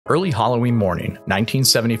Early Halloween morning,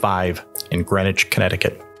 1975, in Greenwich,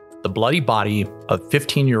 Connecticut. The bloody body of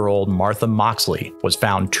 15-year-old Martha Moxley was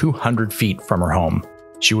found 200 feet from her home.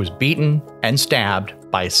 She was beaten and stabbed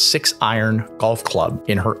by a 6-iron golf club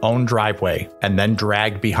in her own driveway and then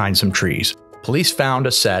dragged behind some trees. Police found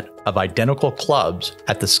a set of identical clubs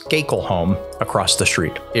at the Skakel home across the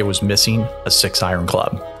street. It was missing a 6-iron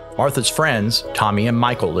club. Martha's friends, Tommy and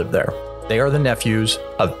Michael, lived there. They are the nephews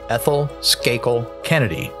of Ethel Skakel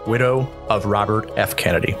Kennedy, widow of Robert F.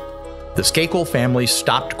 Kennedy. The Skakel family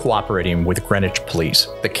stopped cooperating with Greenwich police.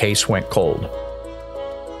 The case went cold.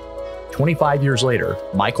 25 years later,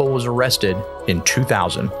 Michael was arrested in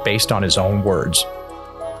 2000 based on his own words.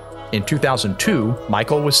 In 2002,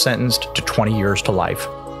 Michael was sentenced to 20 years to life.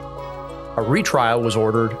 A retrial was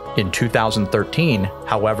ordered in 2013.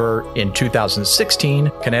 However, in 2016,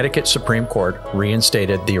 Connecticut Supreme Court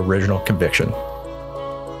reinstated the original conviction.